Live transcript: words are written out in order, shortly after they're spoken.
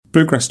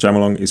Bluegrass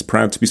Jamalong is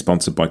proud to be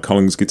sponsored by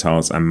Collings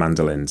Guitars and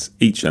Mandolins,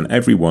 each and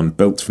every one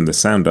built from the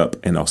sound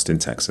up in Austin,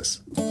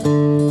 Texas.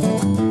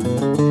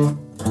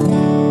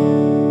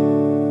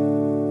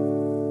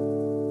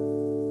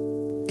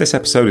 This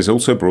episode is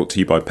also brought to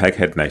you by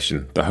Peghead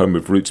Nation, the home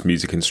of roots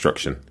music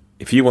instruction.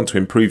 If you want to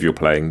improve your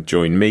playing,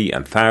 join me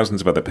and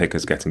thousands of other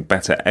pickers getting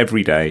better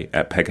every day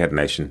at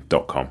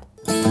pegheadnation.com.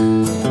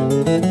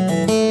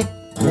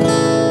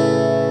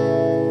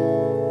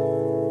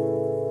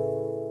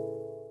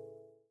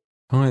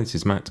 Hi, this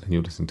is Matt, and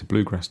you're listening to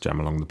Bluegrass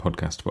Jamalong, the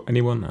podcast for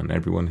anyone and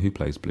everyone who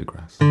plays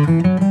bluegrass. Hey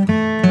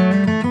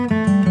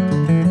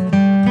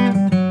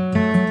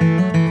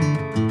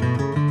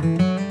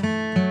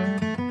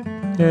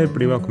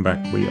everybody, welcome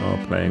back. We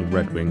are playing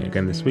Red Wing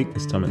again this week,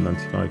 this time at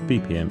 95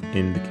 BPM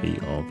in the key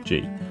of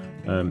G.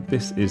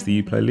 This is the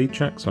You Play lead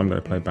track, so I'm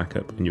going to play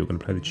backup and you're going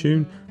to play the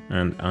tune,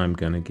 and I'm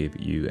going to give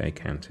you a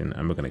count-in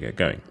and we're going to get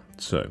going.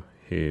 So,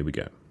 here we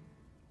go.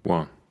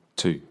 1,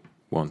 2,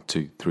 1,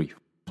 2, 3.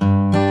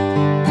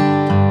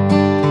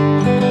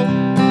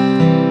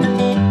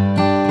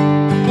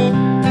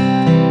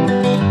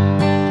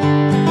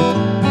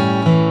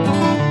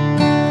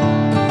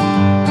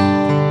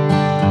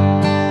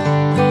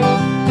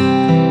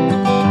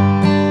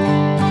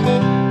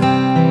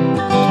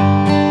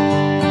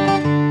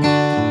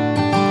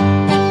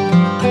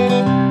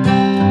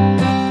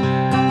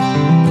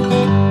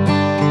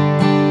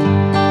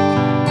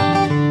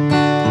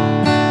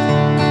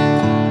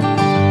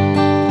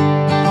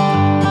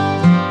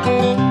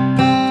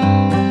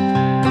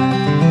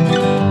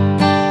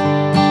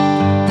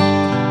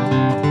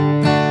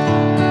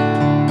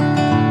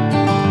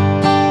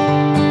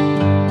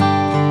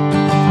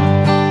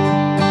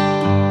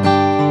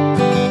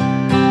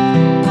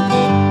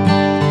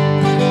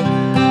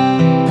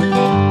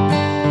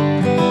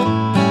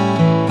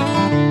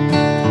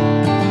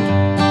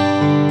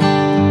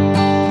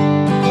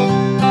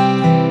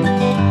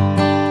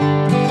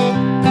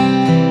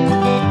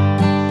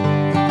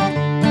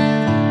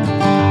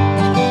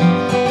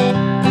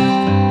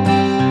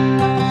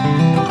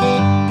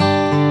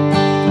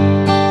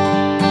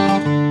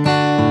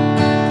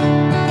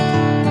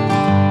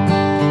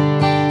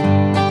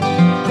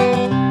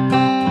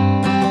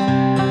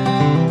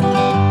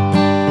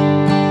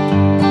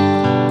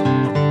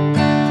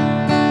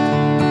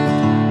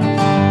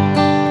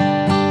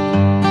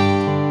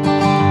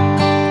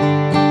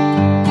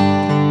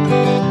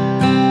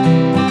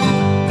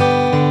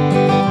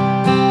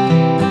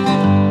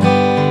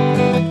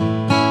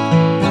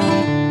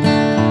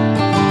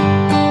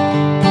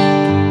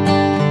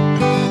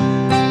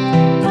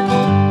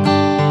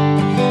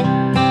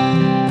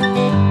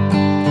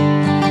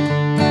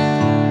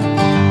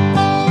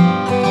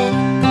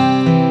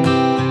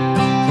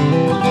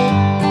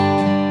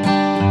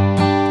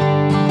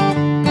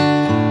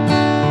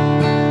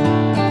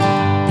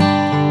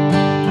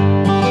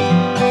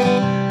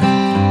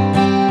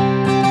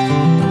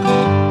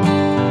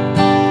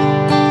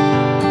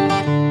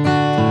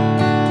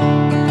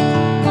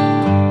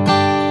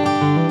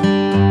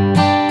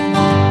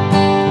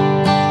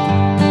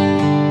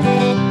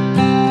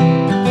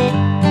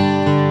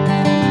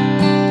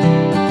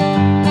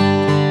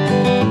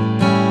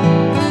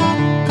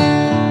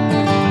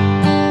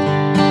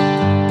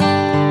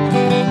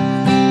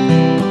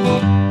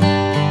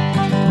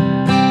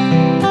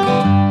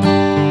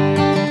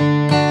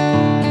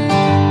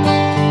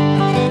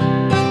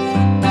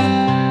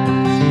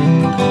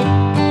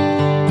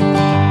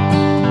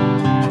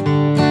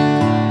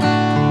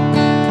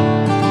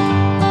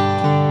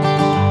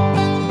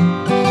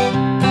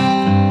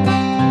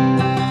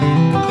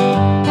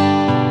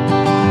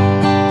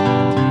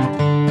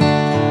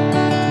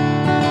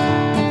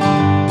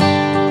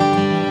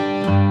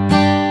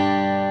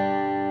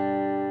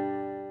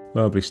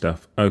 Lovely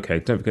stuff. Okay,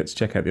 don't forget to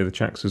check out the other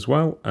tracks as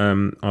well.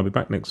 I'll be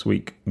back next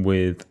week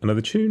with another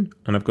tune,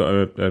 and I've got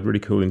a really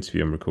cool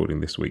interview I'm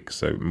recording this week,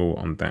 so more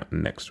on that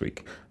next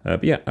week.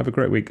 But yeah, have a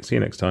great week. See you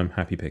next time.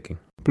 Happy picking.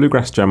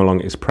 Bluegrass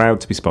Jamalong is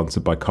proud to be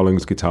sponsored by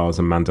Collings Guitars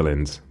and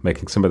Mandolins,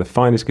 making some of the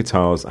finest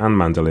guitars and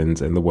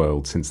mandolins in the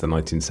world since the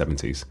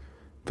 1970s.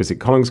 Visit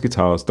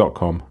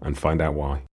collingsguitars.com and find out why.